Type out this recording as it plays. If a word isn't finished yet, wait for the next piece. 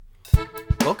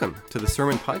Welcome to the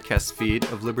sermon podcast feed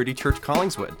of Liberty Church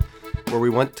Collingswood, where we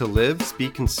want to live,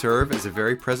 speak, and serve as a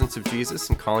very presence of Jesus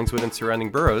in Collingswood and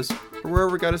surrounding boroughs, or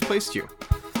wherever God has placed you.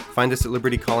 Find us at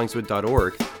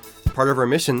libertycollingswood.org. Part of our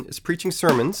mission is preaching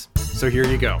sermons, so here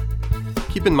you go.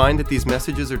 Keep in mind that these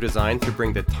messages are designed to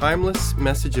bring the timeless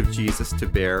message of Jesus to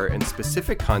bear in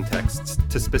specific contexts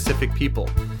to specific people.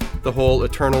 The whole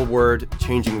eternal word,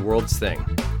 changing worlds thing.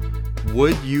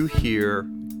 Would you hear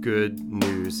good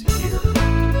news here?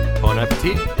 Bon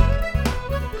appetit!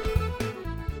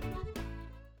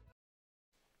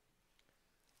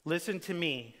 Listen to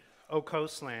me, O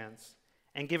coastlands,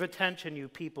 and give attention, you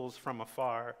peoples from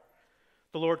afar.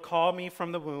 The Lord called me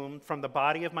from the womb, from the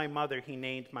body of my mother he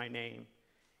named my name.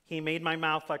 He made my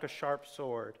mouth like a sharp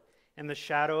sword. In the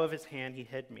shadow of his hand he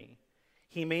hid me.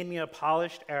 He made me a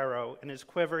polished arrow. In his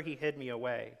quiver he hid me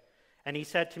away. And he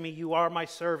said to me, "You are my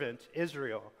servant,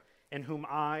 Israel, in whom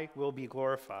I will be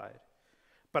glorified."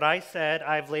 But I said,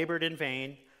 "I have labored in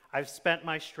vain. I've spent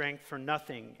my strength for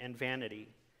nothing in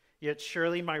vanity. Yet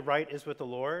surely my right is with the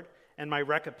Lord, and my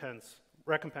recompense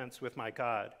with my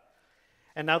God."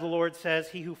 And now the Lord says,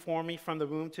 "He who formed me from the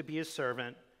womb to be his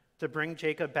servant, to bring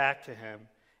Jacob back to him,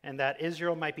 and that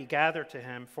Israel might be gathered to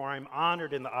him, for I am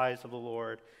honored in the eyes of the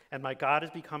Lord, and my God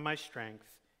has become my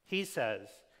strength." He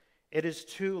says, "It is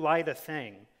too light a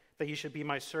thing that you should be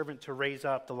my servant to raise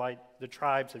up the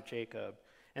tribes of Jacob,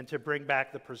 and to bring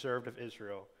back the preserved of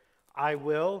Israel. I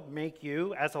will make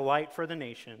you as a light for the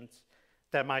nations,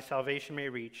 that my salvation may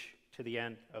reach to the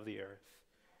end of the earth."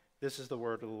 This is the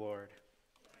word of the Lord.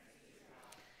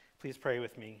 Please pray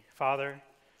with me. Father,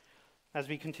 as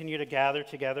we continue to gather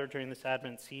together during this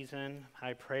Advent season,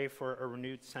 I pray for a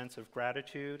renewed sense of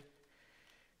gratitude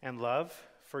and love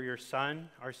for your Son,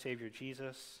 our Savior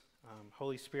Jesus.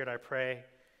 Holy Spirit, I pray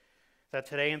that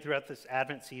today and throughout this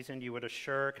Advent season, you would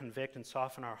assure, convict, and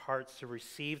soften our hearts to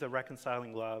receive the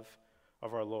reconciling love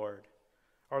of our Lord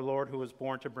who was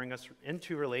born to bring us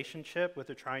into relationship with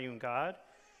the triune God,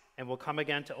 and will come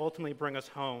again to ultimately bring us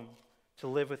home to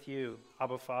live with you,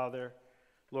 Abba Father,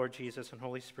 Lord Jesus, and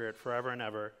Holy Spirit, forever and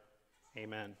ever.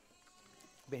 Amen.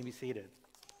 You may be seated.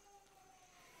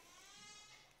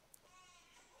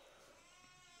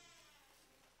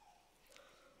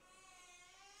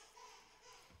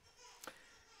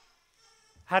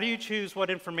 How do you choose what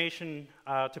information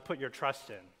to put your trust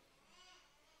in?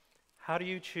 How do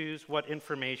you choose what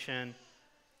information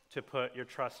to put your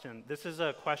trust in? This is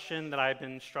a question that I've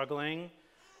been struggling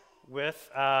with,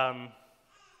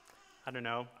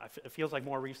 it feels like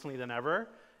more recently than ever,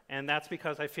 and that's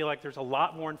because I feel like there's a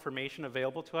lot more information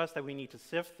available to us that we need to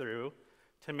sift through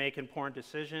to make important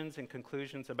decisions and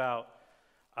conclusions about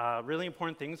really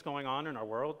important things going on in our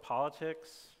world,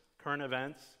 politics, current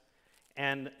events,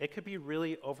 and it could be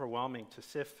really overwhelming to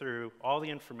sift through all the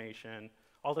information,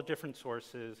 all the different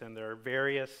sources, and their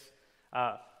various,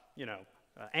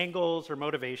 angles or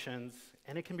motivations,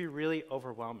 and it can be really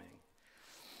overwhelming.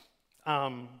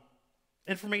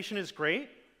 Information is great.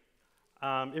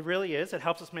 It really is. It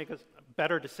helps us make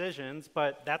better decisions,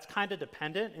 but that's kind of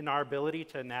dependent in our ability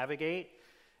to navigate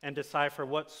and decipher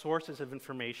what sources of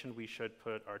information we should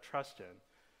put our trust in.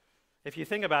 If you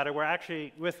think about it, we're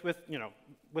actually, with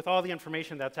all the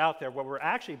information that's out there, what we're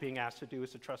actually being asked to do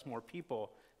is to trust more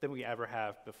people than we ever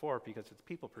have before, because it's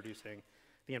people producing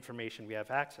the information we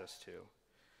have access to.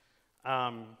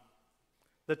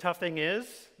 The tough thing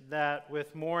is that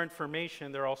with more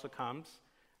information, there also comes,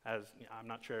 I'm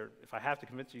not sure if I have to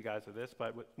convince you guys of this,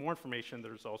 but with more information,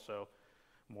 there's also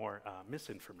more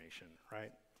misinformation,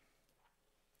 right?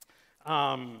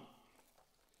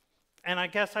 And I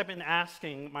guess I've been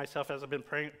asking myself as I've been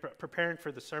preparing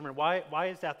for the sermon, why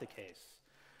is that the case?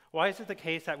 Why is it the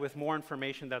case that with more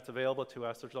information that's available to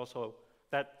us, there's also,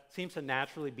 that seems to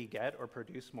naturally beget or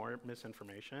produce more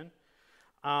misinformation?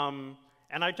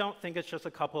 And I don't think it's just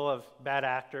a couple of bad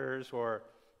actors or,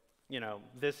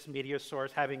 this media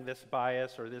source having this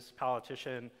bias, or this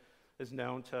politician is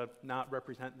known to not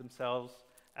represent themselves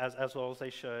as well as they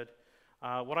should.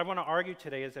 What I want to argue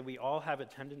today is that we all have a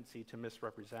tendency to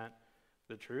misrepresent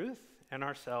the truth and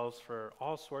ourselves for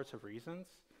all sorts of reasons.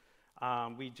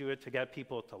 We do it to get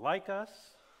people to like us,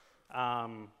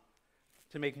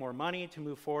 to make more money, to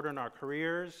move forward in our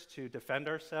careers, to defend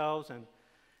ourselves,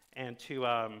 and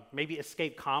to maybe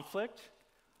escape conflict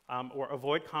or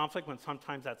avoid conflict when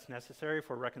sometimes that's necessary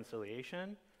for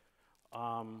reconciliation,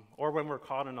 or when we're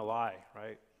caught in a lie,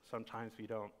 right? Sometimes we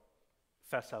don't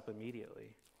fess up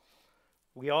immediately.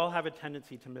 We all have a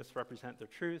tendency to misrepresent the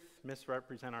truth,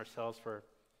 misrepresent ourselves for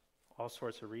all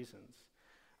sorts of reasons.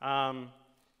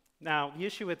 Now, the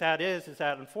issue with that is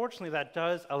that unfortunately that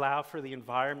does allow for the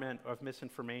environment of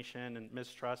misinformation and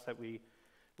mistrust that we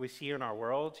see in our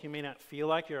world. You may not feel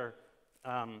like you're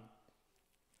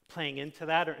playing into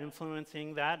that or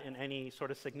influencing that in any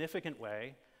sort of significant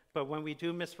way, but when we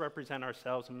do misrepresent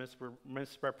ourselves and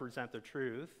misrepresent the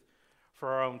truth for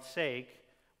our own sake,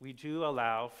 we do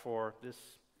allow for this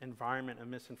environment of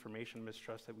misinformation and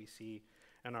mistrust that we see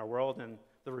in our world, and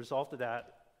the result of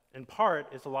that, in part,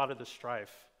 is a lot of the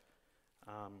strife,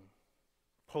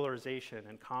 polarization,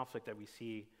 and conflict that we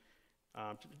see,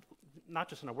 not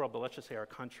just in the world, but let's just say our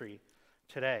country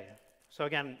today. So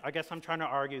again, I guess I'm trying to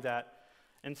argue that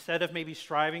instead of maybe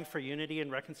striving for unity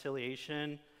and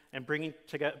reconciliation and bringing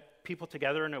people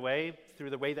together in a way through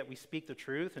the way that we speak the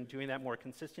truth and doing that more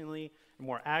consistently and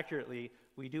more accurately,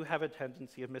 we do have a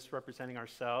tendency of misrepresenting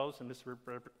ourselves and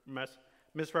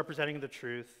misrepresenting the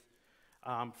truth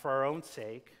for our own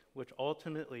sake, which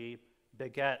ultimately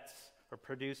begets or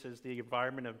produces the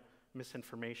environment of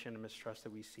misinformation and mistrust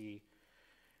that we see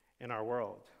in our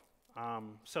world.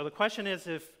 So the question is,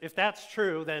 if that's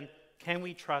true, then can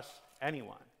we trust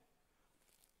anyone?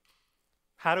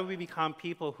 How do we become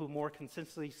people who more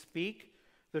consistently speak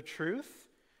the truth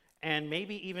and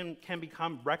maybe even can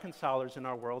become reconcilers in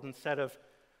our world instead of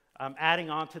adding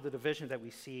on to the division that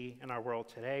we see in our world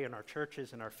today, in our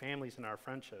churches, in our families, in our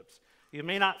friendships? You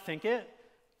may not think it,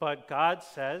 but God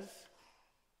says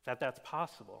that that's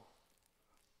possible,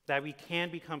 that we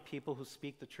can become people who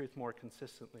speak the truth more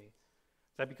consistently,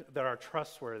 that are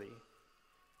trustworthy,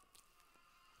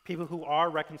 people who are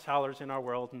reconcilers in our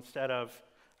world instead of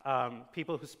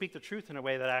people who speak the truth in a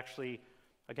way that actually,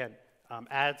 again,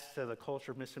 adds to the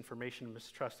culture of misinformation and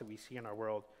mistrust that we see in our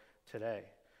world today.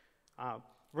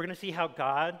 We're going to see how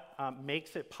God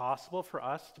makes it possible for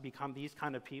us to become these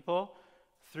kind of people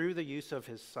through the use of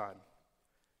his son,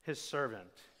 his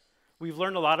servant. We've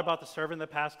learned a lot about the servant the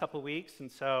past couple of weeks,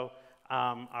 and so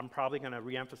I'm probably going to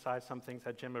reemphasize some things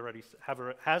that Jim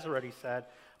has already said,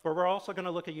 but we're also going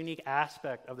to look at a unique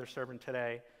aspect of the servant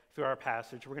today through our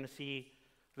passage. We're going to see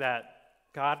that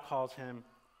God calls him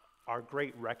our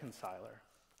great reconciler.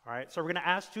 All right, so we're going to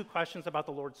ask two questions about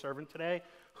the Lord's servant today.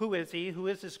 Who is he? Who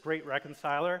is this great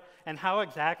reconciler? And how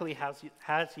exactly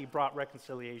has he brought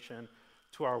reconciliation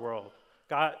to our world?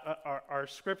 God, our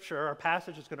scripture, our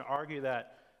passage is going to argue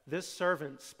that this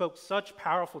servant spoke such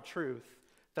powerful truth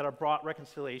that have brought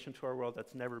reconciliation to our world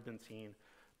that's never been seen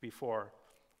before.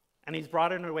 And he's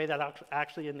brought it in a way that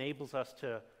actually enables us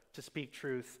to speak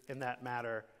truth in that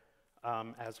matter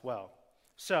as well.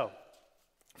 So,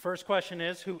 first question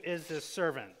is, who is this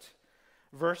servant?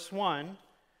 Verse 1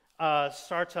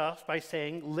 starts off by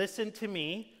saying, "Listen to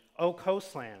me, O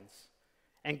coastlands,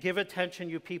 and give attention,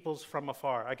 you peoples from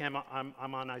afar." Again,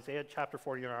 I'm on Isaiah chapter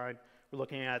 49. We're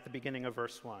looking at the beginning of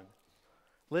verse 1.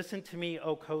 "Listen to me,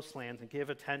 O coastlands, and give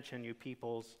attention, you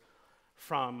peoples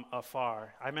from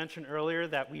afar." I mentioned earlier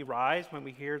that we rise when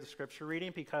we hear the scripture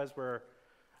reading because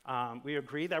we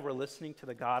agree that we're listening to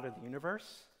the God of the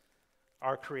universe,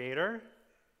 our creator.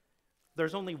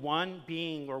 There's only one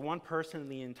being or one person in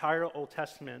the entire Old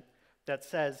Testament that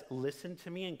says, "Listen to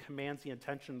me," and commands the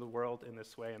attention of the world in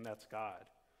this way, and that's God.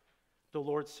 The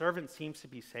Lord's servant seems to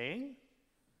be saying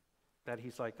that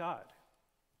he's like God.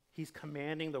 He's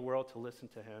commanding the world to listen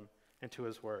to him and to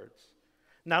his words.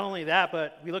 Not only that,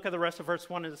 but we look at the rest of verse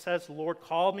 1, and it says, "The Lord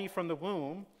called me from the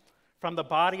womb, from the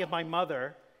body of my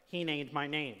mother, he named my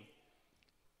name."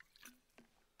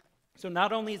 So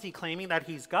not only is he claiming that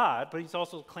he's God, but he's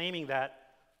also claiming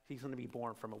that he's going to be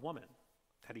born from a woman,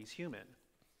 that he's human,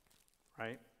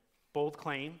 right? Bold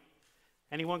claim.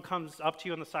 Anyone comes up to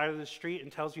you on the side of the street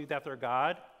and tells you that they're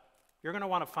God, you're going to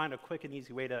want to find a quick and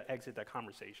easy way to exit that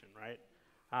conversation, right?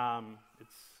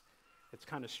 It's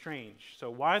kind of strange. So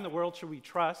why in the world should we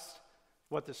trust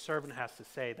what the servant has to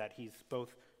say, that he's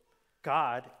both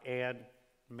God and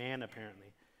man,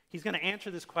 apparently? He's going to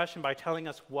answer this question by telling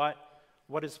us what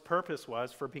his purpose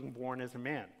was for being born as a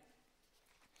man.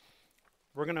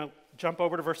 We're going to jump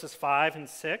over to verses 5 and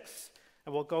 6,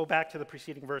 and we'll go back to the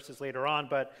preceding verses later on.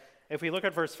 But if we look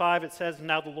at verse 5, it says,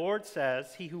 "Now the Lord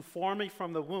says, he who formed me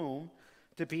from the womb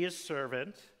to be his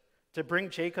servant, to bring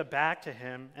Jacob back to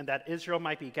him, and that Israel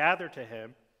might be gathered to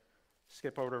him."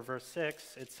 Skip over to verse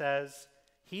 6. It says,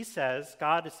 he says,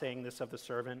 God is saying this of the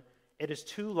servant, "It is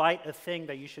too light a thing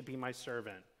that you should be my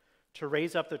servant, to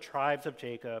raise up the tribes of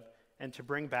Jacob and to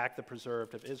bring back the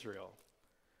preserved of Israel."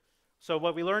 So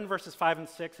what we learn in verses 5 and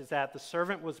 6 is that the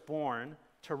servant was born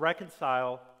to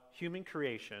reconcile human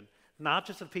creation, not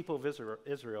just the people of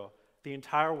Israel, the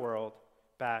entire world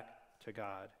back to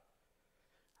God.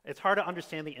 It's hard to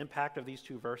understand the impact of these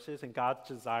two verses and God's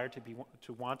desire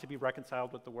to want to be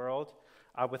reconciled with the world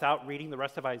without reading the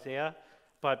rest of Isaiah.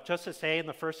 But just to say, in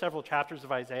the first several chapters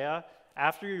of Isaiah,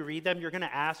 after you read them, you're going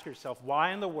to ask yourself,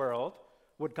 why in the world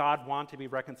would God want to be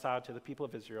reconciled to the people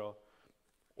of Israel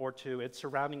or to its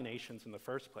surrounding nations in the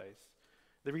first place?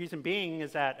 The reason being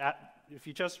is that if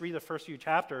you just read the first few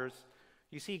chapters,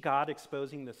 you see God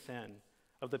exposing the sin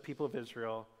of the people of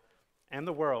Israel and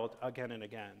the world again and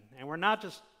again. And we're not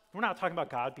talking about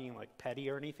God being like petty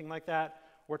or anything like that.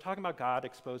 We're talking about God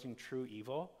exposing true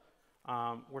evil.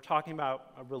 We're talking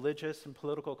about religious and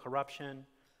political corruption,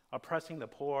 oppressing the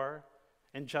poor,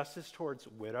 injustice towards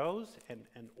widows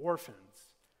and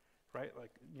orphans, right? Like,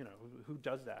 who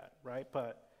does that, right?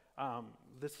 But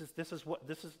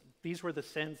these were the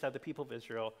sins that the people of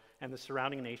Israel and the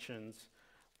surrounding nations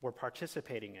were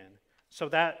participating in. So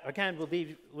that, again, will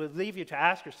leave you to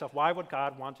ask yourself, why would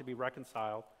God want to be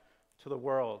reconciled to the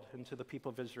world and to the people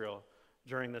of Israel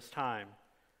during this time?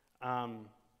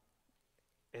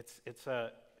 It's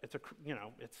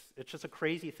just a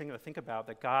crazy thing to think about,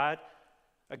 that God,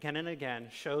 again and again,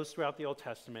 shows throughout the Old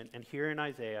Testament and here in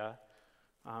Isaiah,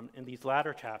 in these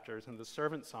latter chapters and the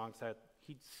servant songs, that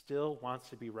he still wants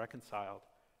to be reconciled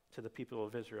to the people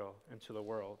of Israel and to the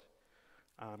world.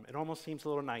 It almost seems a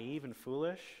little naive and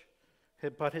foolish,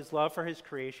 but his love for his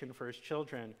creation, for his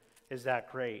children, is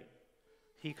that great.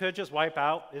 He could just wipe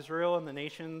out Israel and the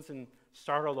nations and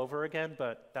start all over again,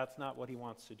 but that's not what he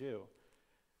wants to do.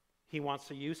 He wants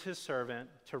to use his servant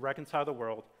to reconcile the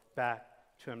world back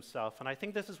to himself. And I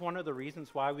think this is one of the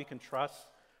reasons why we can trust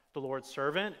the Lord's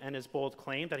servant and his bold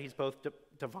claim that he's both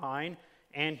divine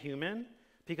and human,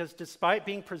 because despite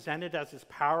being presented as this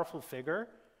powerful figure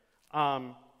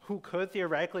who could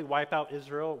theoretically wipe out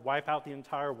Israel, wipe out the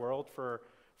entire world for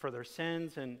their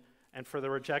sins and for the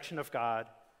rejection of God,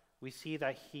 we see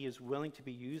that he is willing to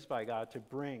be used by God to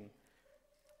bring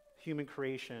human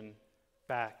creation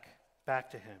back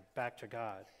to him, back to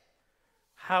God.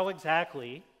 How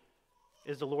exactly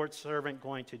is the Lord's servant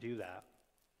going to do that?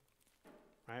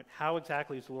 Right? How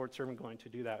exactly is the Lord's servant going to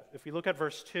do that? If we look at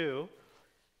verse 2,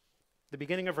 the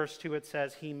beginning of verse 2, it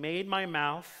says, "He made my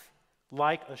mouth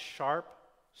like a sharp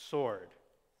sword."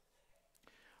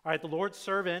 All right, the Lord's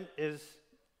servant is,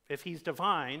 if he's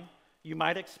divine, you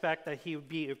might expect that he would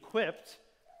be equipped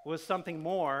with something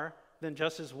more than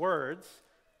just his words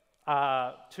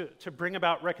to bring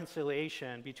about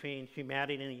reconciliation between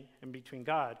humanity and between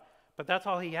God. But that's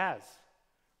all he has,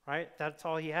 right? That's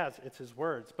all he has. It's his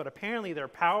words. But apparently they're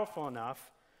powerful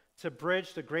enough to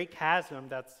bridge the great chasm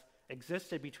that's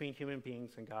existed between human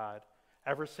beings and God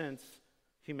ever since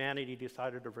humanity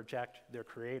decided to reject their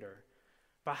creator.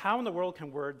 But how in the world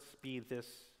can words be this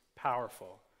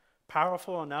powerful?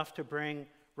 Powerful enough to bring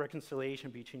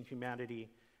reconciliation between humanity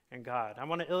and God. I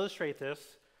want to illustrate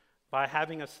this by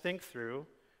having us think through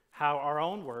how our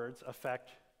own words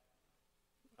affect,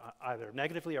 either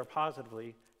negatively or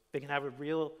positively, they can have a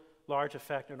real large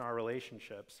effect in our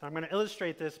relationships. I'm going to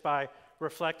illustrate this by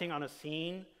reflecting on a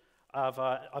scene of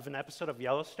an episode of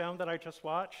Yellowstone that I just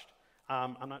watched.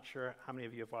 I'm not sure how many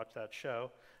of you have watched that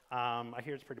show. I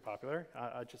hear it's pretty popular.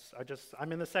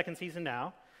 I'm in the second season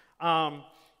now.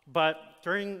 But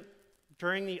during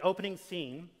the opening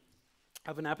scene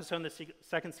of an episode in the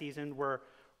second season, we're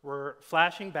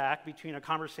flashing back between a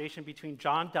conversation between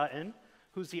John Dutton,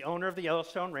 who's the owner of the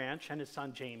Yellowstone Ranch, and his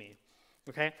son Jamie.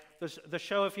 Okay, the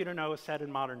show, if you don't know, is set in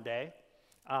modern day,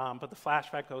 but the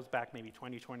flashback goes back maybe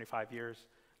 20, 25 years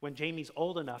when Jamie's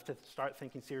old enough to start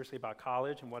thinking seriously about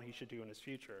college and what he should do in his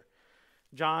future.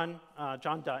 John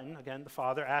Dutton, again, the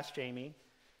father, asked Jamie,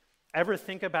 "Ever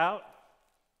think about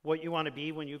what you want to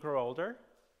be when you grow older?"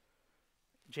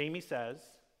 Jamie says,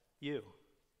 "You,"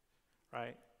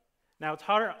 right? Now, it's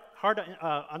hard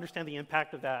to understand the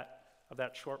impact of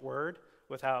that short word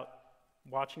without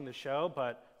watching the show,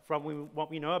 but from what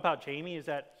we know about Jamie is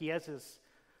that he has this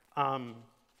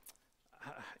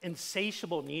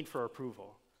insatiable need for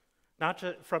approval, not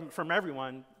just from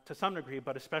everyone to some degree,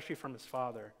 but especially from his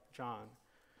father, John.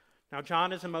 Now,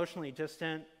 John is emotionally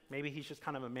distant. Maybe he's just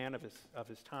kind of a man of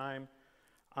his time,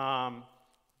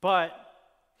 but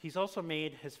he's also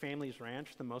made his family's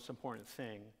ranch the most important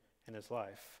thing in his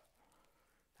life.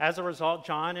 As a result,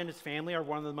 John and his family are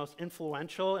one of the most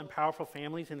influential and powerful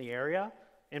families in the area,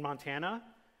 in Montana,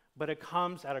 but it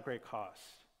comes at a great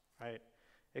cost, right?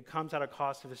 It comes at a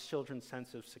cost of his children's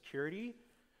sense of security,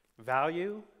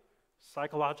 value,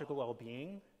 psychological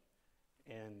well-being,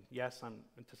 and yes,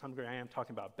 to some degree I am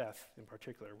talking about Beth in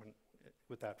particular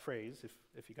with that phrase,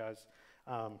 if you guys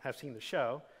have seen the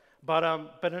show. But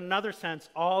in another sense,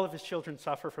 all of his children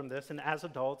suffer from this, and as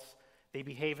adults, they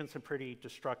behave in some pretty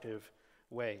destructive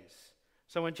ways.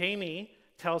 So when Jamie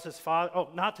tells his father,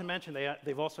 not to mention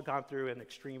they've also gone through an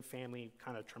extreme family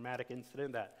kind of traumatic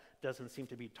incident that doesn't seem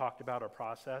to be talked about or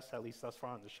processed, at least thus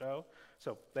far on the show.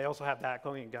 So they also have that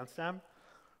going against them.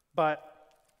 But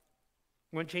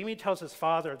when Jamie tells his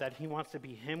father that he wants to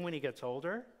be him when he gets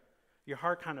older, your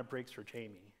heart kind of breaks for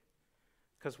Jamie.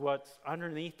 Because what's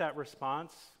underneath that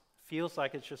response feels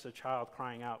like it's just a child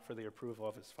crying out for the approval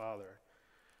of his father.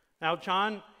 Now,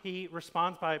 John, he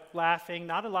responds by laughing,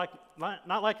 not like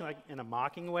in a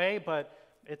mocking way, but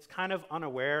it's kind of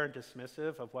unaware and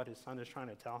dismissive of what his son is trying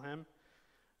to tell him.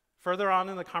 Further on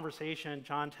in the conversation,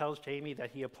 John tells Jamie that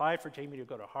he applied for Jamie to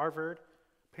go to Harvard.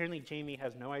 Apparently, Jamie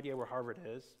has no idea where Harvard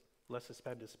is. Let's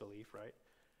suspend disbelief, right?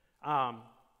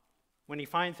 When he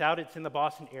finds out it's in the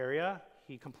Boston area,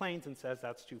 he complains and says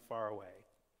that's too far away.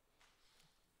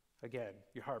 Again,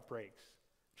 your heart breaks.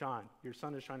 John, your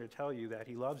son is trying to tell you that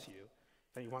he loves you,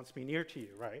 that he wants to be near to you,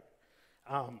 right?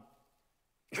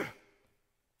 So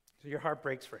your heart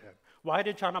breaks for him. Why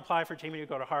did John apply for Jamie to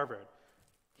go to Harvard?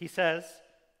 He says,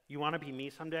 you want to be me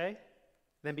someday?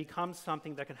 Then become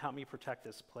something that can help me protect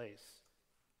this place,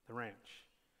 the ranch.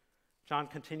 John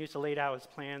continues to lay out his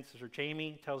plans for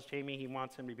Jamie, tells Jamie he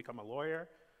wants him to become a lawyer.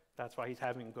 That's why he's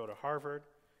having him go to Harvard.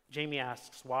 Jamie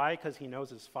asks why, because he knows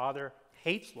his father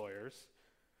hates lawyers.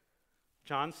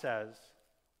 John says,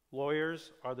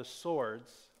 lawyers are the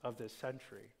swords of this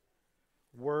century.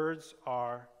 Words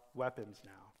are weapons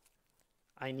now.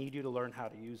 I need you to learn how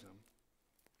to use them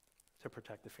to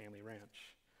protect the family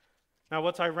ranch. Now,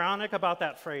 what's ironic about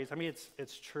that phrase, I mean,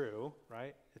 it's true,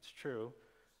 right? It's true.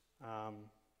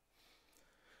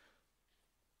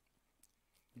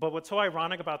 But what's so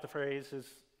ironic about the phrase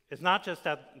is not just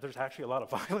that there's actually a lot of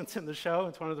violence in the show.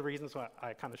 It's one of the reasons why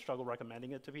I kind of struggle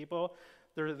recommending it to people.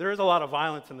 There is a lot of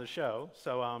violence in the show.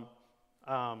 So,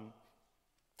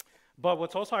 but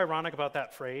what's also ironic about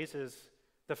that phrase is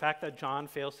the fact that John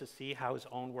fails to see how his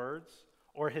own words,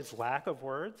 or his lack of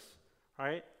words,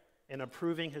 right, in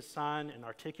approving his son and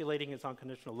articulating his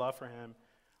unconditional love for him,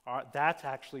 that's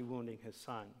actually wounding his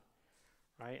son,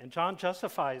 right? And John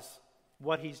justifies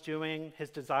what he's doing, his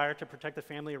desire to protect the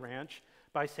family ranch,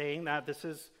 by saying that this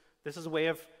is a way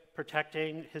of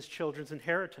protecting his children's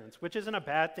inheritance, which isn't a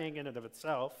bad thing in and of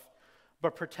itself,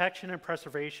 but protection and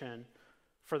preservation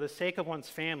for the sake of one's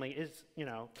family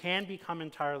can become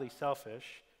entirely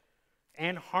selfish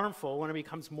and harmful when it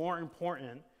becomes more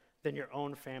important than your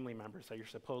own family members that you're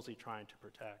supposedly trying to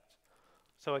protect.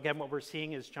 So again, what we're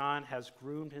seeing is John has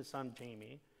groomed his son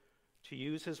Jamie to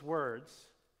use his words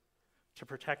to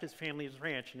protect his family's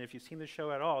ranch. And if you've seen the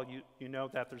show at all, you know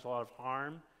that there's a lot of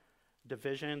harm,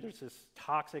 division. There's this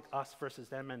toxic us versus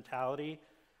them mentality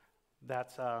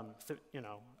that's a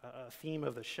theme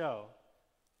of the show.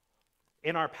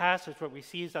 In our passage, what we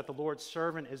see is that the Lord's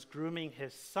servant is grooming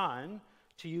his son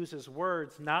to use his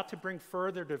words not to bring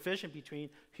further division between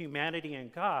humanity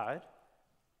and God,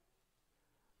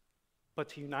 but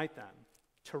to unite them,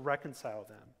 to reconcile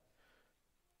them,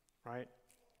 right?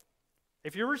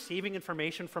 If you're receiving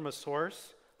information from a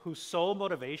source whose sole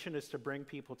motivation is to bring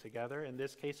people together, in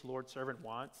this case, the Lord's servant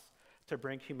wants to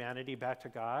bring humanity back to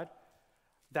God,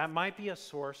 that might be a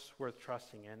source worth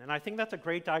trusting in. And I think that's a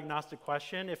great diagnostic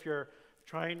question if you're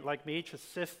trying, like me, to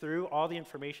sift through all the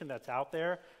information that's out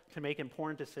there to make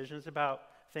important decisions about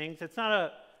things. It's not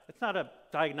a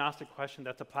diagnostic question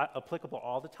that's applicable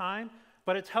all the time,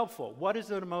 but it's helpful. What is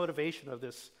the motivation of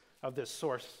this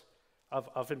source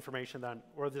of information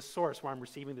or this source where I'm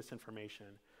receiving this information,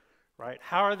 right?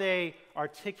 How are they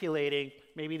articulating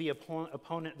maybe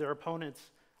their opponent's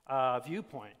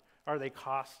viewpoint? Are they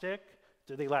caustic?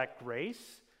 Do they lack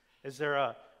grace? Is there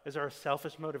a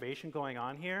selfish motivation going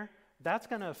on here? That's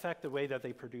going to affect the way that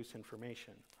they produce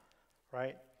information,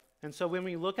 right? And so when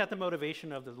we look at the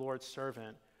motivation of the Lord's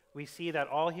servant, we see that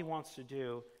all he wants to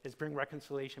do is bring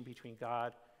reconciliation between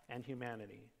God and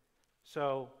humanity.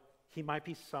 So he might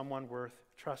be someone worth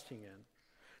trusting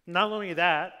in. Not only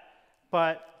that,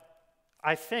 but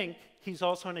I think he's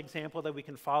also an example that we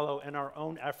can follow in our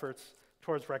own efforts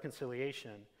towards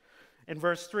reconciliation. In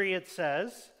verse 3 it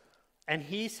says, "And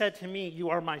he said to me, 'You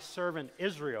are my servant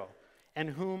Israel, in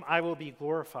whom I will be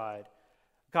glorified.'"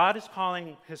 God is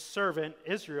calling his servant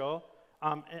Israel.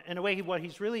 In a way, what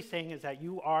he's really saying is that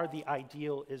you are the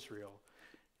ideal Israel.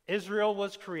 Israel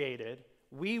was created,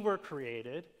 we were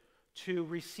created to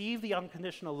receive the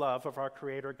unconditional love of our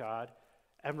Creator God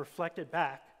and reflect it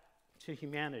back to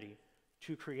humanity,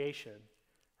 to creation,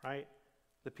 right?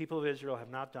 The people of Israel have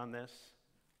not done this.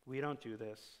 We don't do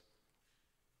this.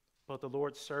 But the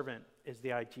Lord's servant is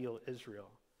the ideal Israel.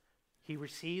 He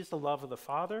receives the love of the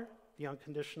Father,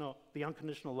 the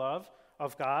unconditional love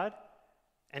of God,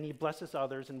 and he blesses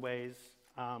others in ways,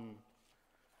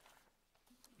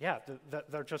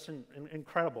 they're just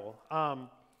incredible.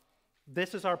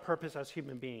 This is our purpose as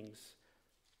human beings,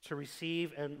 to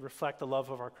receive and reflect the love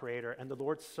of our Creator, and the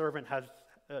Lord's servant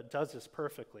does this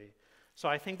perfectly. So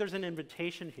I think there's an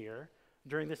invitation here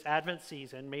during this Advent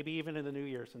season, maybe even in the new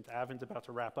year, since Advent's about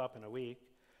to wrap up in a week,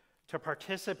 to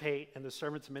participate in the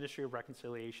servant's ministry of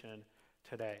reconciliation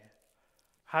today.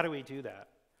 How do we do that?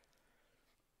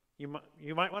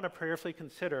 You might want to prayerfully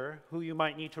consider who you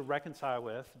might need to reconcile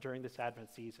with during this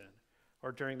Advent season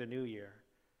or during the new year.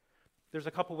 There's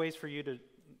a couple ways for you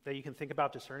that you can think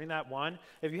about discerning that. One,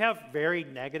 if you have very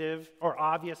negative or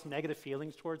obvious negative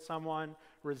feelings towards someone,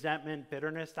 resentment,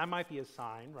 bitterness, that might be a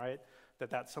sign, right, that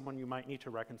that's someone you might need to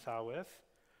reconcile with.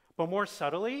 But more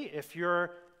subtly, if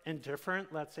you're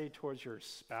indifferent, let's say, towards your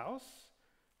spouse,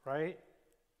 right,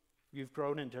 you've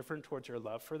grown indifferent towards your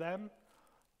love for them,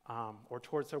 or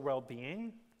towards their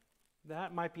well-being,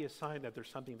 that might be a sign that there's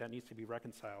something that needs to be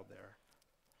reconciled there.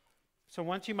 So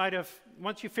once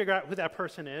you figure out who that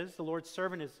person is, the Lord's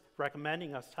servant is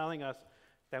recommending us, telling us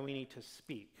that we need to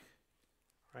speak,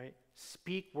 right?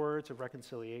 Speak words of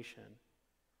reconciliation.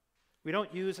 We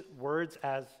don't use words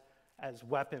as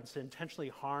weapons to intentionally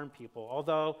harm people,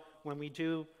 although when we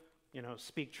do,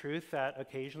 speak truth, that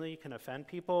occasionally can offend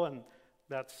people, and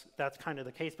that's kind of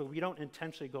the case, but we don't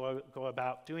intentionally go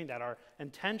about doing that. Our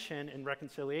intention in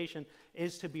reconciliation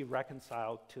is to be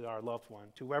reconciled to our loved one,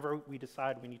 to whoever we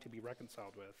decide we need to be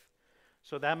reconciled with.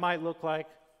 So that might look like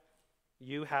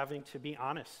you having to be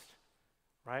honest,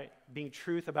 right? Being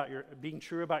true about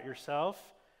yourself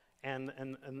and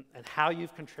how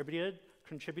you've contributed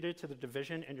to the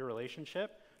division in your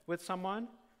relationship with someone,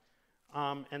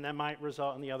 and that might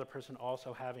result in the other person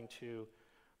also having to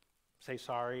say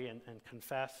sorry and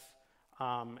confess.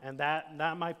 And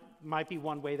that might be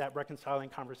one way that reconciling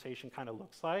conversation kind of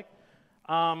looks like.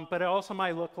 But it also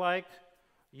might look like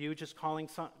you just calling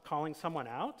someone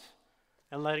out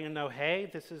and letting them know, hey,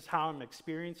 this is how I'm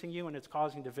experiencing you, and it's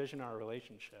causing division in our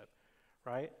relationship,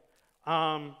 right?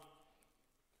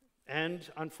 And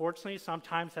unfortunately,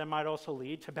 sometimes that might also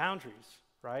lead to boundaries,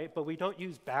 right? But we don't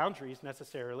use boundaries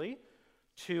necessarily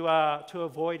to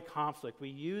avoid conflict. We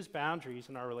use boundaries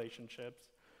in our relationships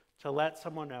to let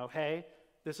someone know, hey,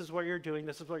 this is what you're doing,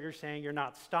 this is what you're saying, you're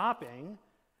not stopping,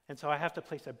 and so I have to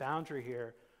place a boundary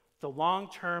here. The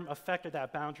long-term effect of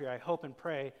that boundary, I hope and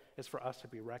pray, is for us to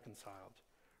be reconciled,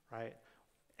 right?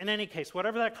 In any case,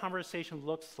 whatever that conversation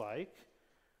looks like,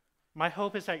 my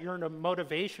hope is that your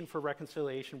motivation for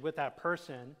reconciliation with that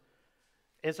person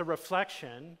is a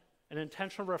reflection, an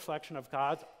intentional reflection of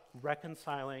God's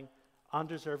reconciling,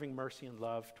 undeserving mercy and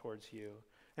love towards you.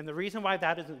 And the reason why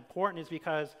that is important is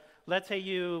because let's say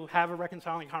you have a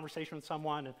reconciling conversation with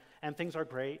someone and things are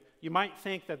great. You might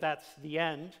think that that's the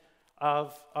end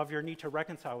of your need to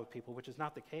reconcile with people, which is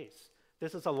not the case.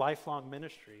 This is a lifelong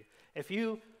ministry. If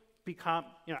you become,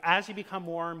 as you become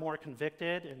more and more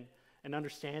convicted and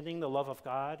understanding the love of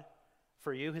God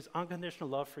for you, his unconditional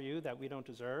love for you that we don't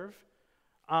deserve,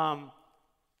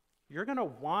 you're going to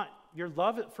want, your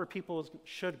love for people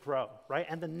should grow, right?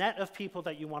 And the net of people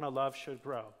that you want to love should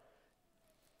grow,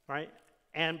 right?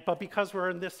 But because we're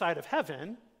on this side of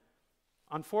heaven,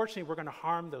 unfortunately, we're going to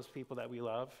harm those people that we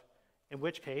love, in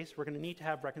which case we're going to need to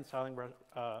have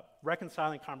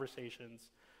reconciling conversations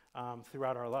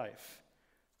throughout our life.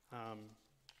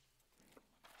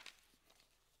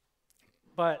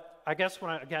 But I guess what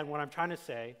I'm trying to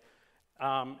say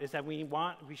is that we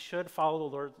should follow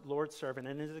the Lord's servant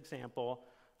in his example.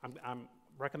 I'm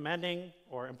recommending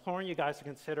or imploring you guys to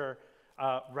consider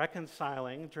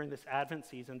reconciling during this Advent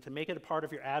season, to make it a part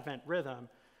of your Advent rhythm,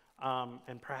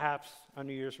 and perhaps a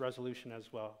New Year's resolution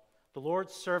as well. The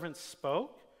Lord's servant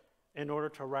spoke in order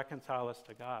to reconcile us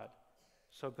to God.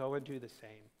 So go and do the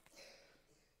same.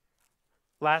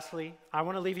 Lastly, I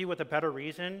want to leave you with a better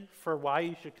reason for why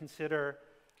you should consider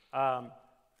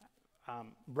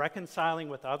reconciling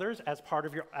with others as part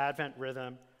of your Advent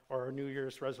rhythm or a New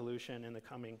Year's resolution in the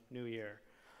coming new year.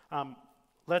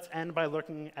 Let's end by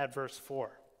looking at verse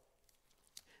 4.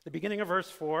 The beginning of verse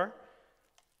 4,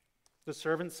 the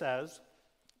servant says,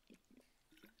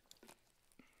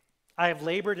 I have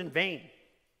labored in vain.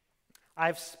 I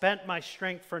have spent my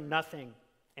strength for nothing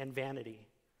and vanity.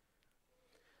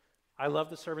 I love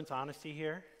the servant's honesty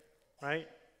here, right?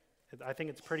 I think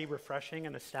it's pretty refreshing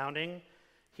and astounding.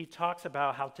 He talks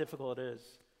about how difficult it is,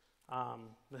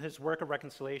 his work of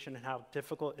reconciliation, and how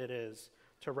difficult it is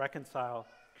to reconcile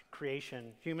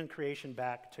human creation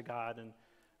back to God.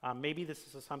 And maybe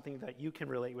this is something that you can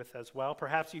relate with as well.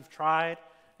 Perhaps you've tried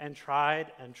and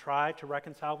tried to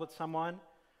reconcile with someone,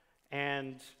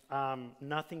 and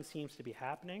nothing seems to be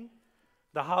happening.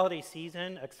 The holiday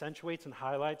season accentuates and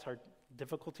highlights our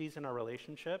difficulties in our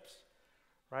relationships,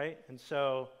 right? And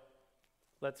so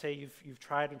let's say you've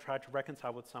tried to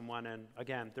reconcile with someone, and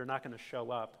again, they're not going to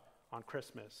show up on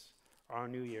Christmas or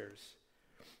on New Year's,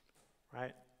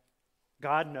 right?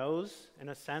 God knows, in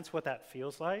a sense, what that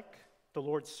feels like. The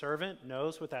Lord's servant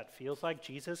knows what that feels like.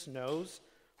 Jesus knows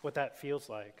what that feels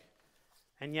like.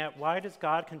 And yet, why does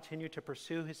God continue to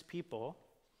pursue his people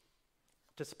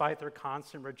despite their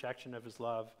constant rejection of his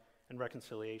love and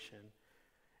reconciliation?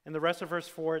 In the rest of verse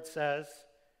 4, it says,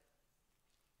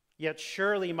 "Yet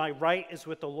surely my right is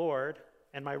with the Lord,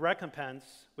 and my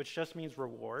recompense," which just means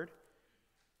reward,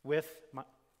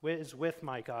 is with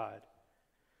my God.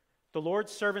 The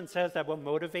Lord's servant says that what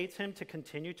motivates him to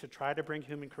continue to try to bring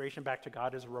human creation back to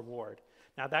God is a reward.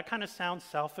 Now, that kind of sounds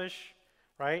selfish,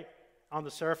 right, on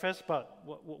the surface, but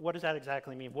what does that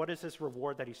exactly mean? What is this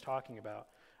reward that he's talking about?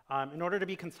 In order to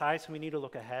be concise, we need to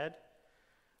look ahead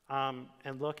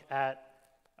and look at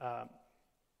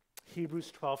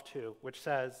Hebrews 12:2, which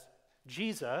says,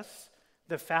 "Jesus,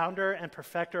 the founder and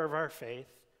perfecter of our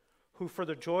faith, who for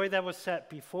the joy that was set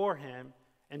before him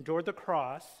endured the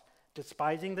cross,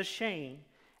 despising the shame,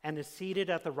 and is seated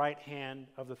at the right hand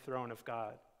of the throne of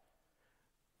God."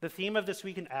 The theme of this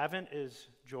week in Advent is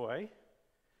joy,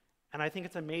 and I think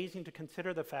it's amazing to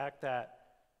consider the fact that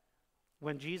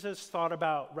when Jesus thought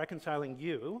about reconciling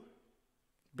you,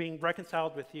 being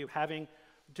reconciled with you,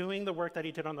 doing the work that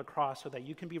he did on the cross so that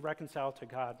you can be reconciled to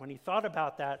God, when he thought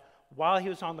about that while he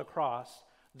was on the cross,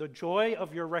 the joy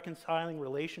of your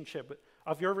relationship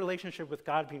with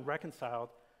God being reconciled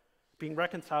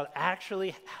actually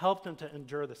helped him to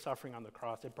endure the suffering on the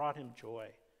cross. It brought him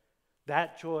joy.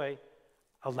 That joy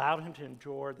allowed him to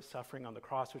endure the suffering on the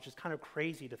cross, which is kind of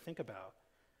crazy to think about.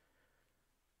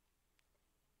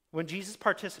 When Jesus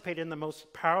participated in the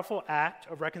most powerful act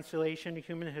of reconciliation in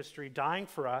human history, dying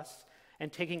for us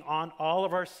and taking on all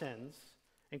of our sins,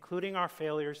 including our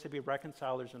failures to be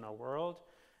reconcilers in our world,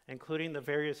 including the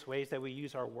various ways that we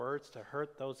use our words to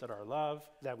hurt those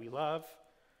that we love,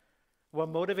 what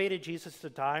motivated Jesus to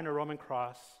die on a Roman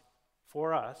cross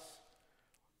for us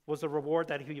was the reward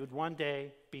that he would one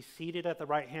day be seated at the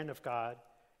right hand of God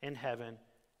in heaven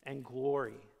and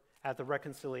glory at the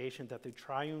reconciliation that the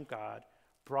triune God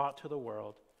brought to the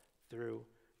world through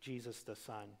Jesus the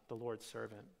Son, the Lord's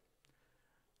servant.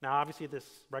 Now, obviously,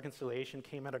 this reconciliation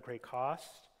came at a great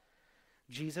cost.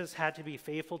 Jesus had to be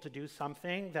faithful to do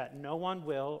something that no one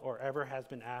will or ever has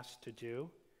been asked to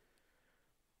do.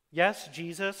 Yes,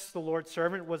 Jesus, the Lord's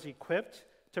servant, was equipped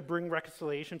to bring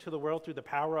reconciliation to the world through the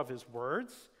power of his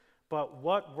words, but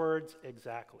what words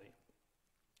exactly?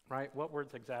 Right? What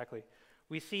words exactly?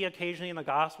 We see occasionally in the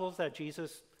Gospels that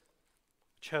Jesus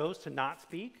chose to not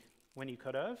speak when he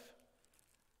could have,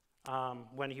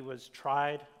 when he was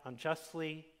tried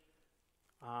unjustly,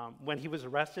 when he was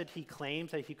arrested, he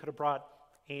claims that he could have brought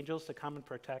angels to come and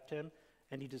protect him,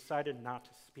 and he decided not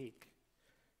to speak.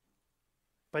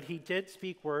 But he did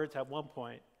speak words at one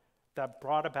point that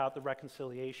brought about the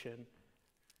reconciliation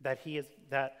that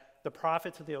the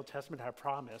prophets of the Old Testament had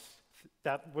promised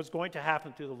that was going to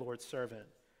happen through the Lord's servant.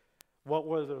 What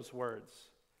were those words?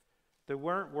 They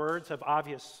weren't words of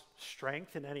obvious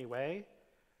strength in any way,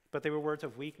 but they were words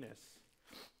of weakness,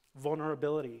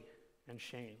 vulnerability, and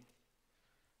shame.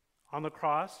 On the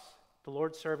cross, the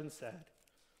Lord's servant said,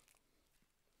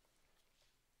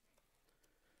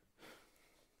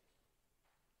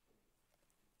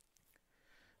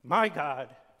 my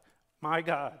God,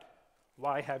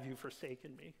 why have you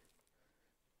forsaken me?"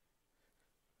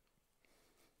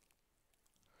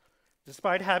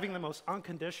 Despite having the most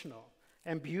unconditional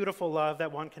and beautiful love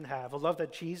that one can have, a love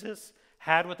that Jesus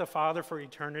had with the Father for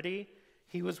eternity,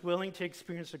 he was willing to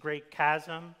experience the great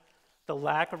chasm, the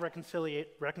lack of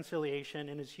reconciliation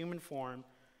in his human form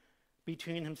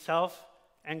between himself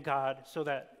and God, so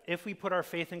that if we put our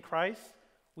faith in Christ,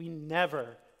 we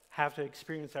never have to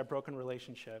experience that broken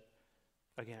relationship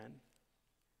again.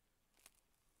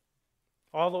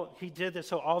 He did this,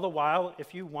 so all the while,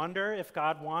 if you wonder if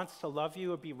God wants to love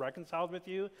you or be reconciled with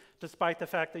you, despite the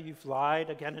fact that you've lied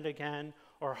again and again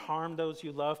or harmed those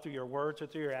you love through your words or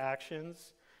through your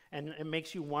actions, and it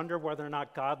makes you wonder whether or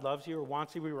not God loves you or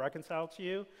wants to be reconciled to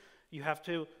you, you have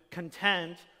to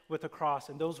contend with the cross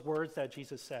and those words that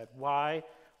Jesus said. Why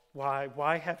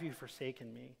have you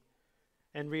forsaken me?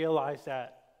 And realize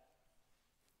that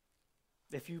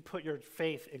if you put your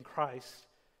faith in Christ,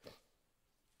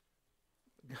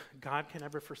 God can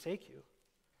never forsake you.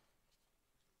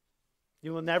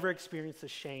 You will never experience the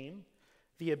shame,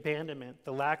 the abandonment,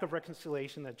 the lack of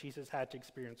reconciliation that Jesus had to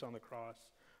experience on the cross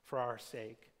for our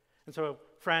sake. And so,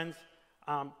 friends,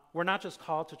 we're not just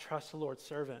called to trust the Lord's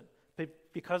servant, but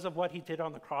because of what he did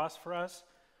on the cross for us,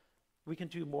 we can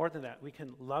do more than that. We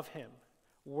can love him,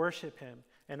 worship him,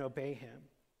 and obey him.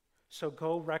 So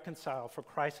go reconcile, for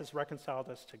Christ has reconciled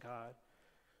us to God.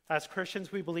 As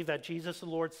Christians, we believe that Jesus, the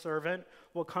Lord's servant,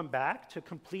 will come back to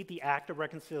complete the act of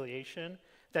reconciliation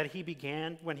that he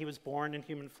began when he was born in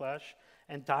human flesh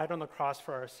and died on the cross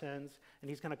for our sins, and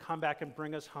he's going to come back and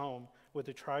bring us home with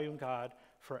the triune God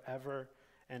forever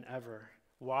and ever.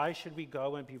 Why should we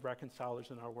go and be reconcilers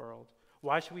in our world?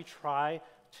 Why should we try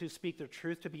to speak the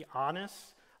truth, to be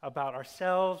honest about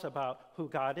ourselves, about who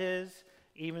God is,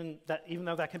 even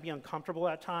though that can be uncomfortable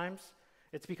at times?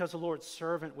 It's because the Lord's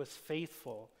servant was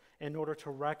faithful in order to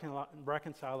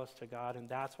reconcile us to God, and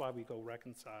that's why we go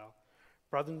reconcile.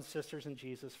 Brothers and sisters in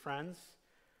Jesus, friends,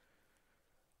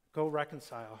 go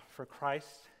reconcile, for Christ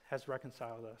has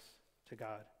reconciled us to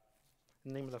God.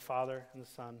 In the name of the Father, and the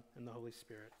Son, and the Holy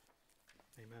Spirit.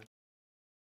 Amen.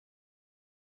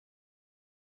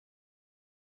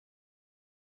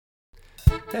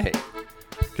 Hey,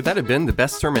 could that have been the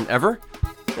best sermon ever?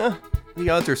 The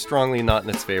odds are strongly not in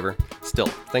its favor. Still,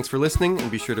 thanks for listening, and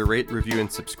be sure to rate, review,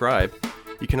 and subscribe.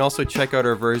 You can also check out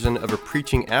our version of a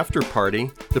preaching after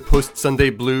party, the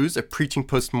Post-Sunday Blues, a preaching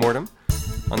post-mortem,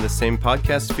 on the same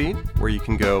podcast feed, where you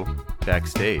can go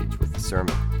backstage with the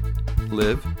sermon.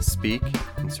 Live, speak,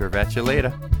 and serve at you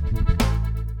later.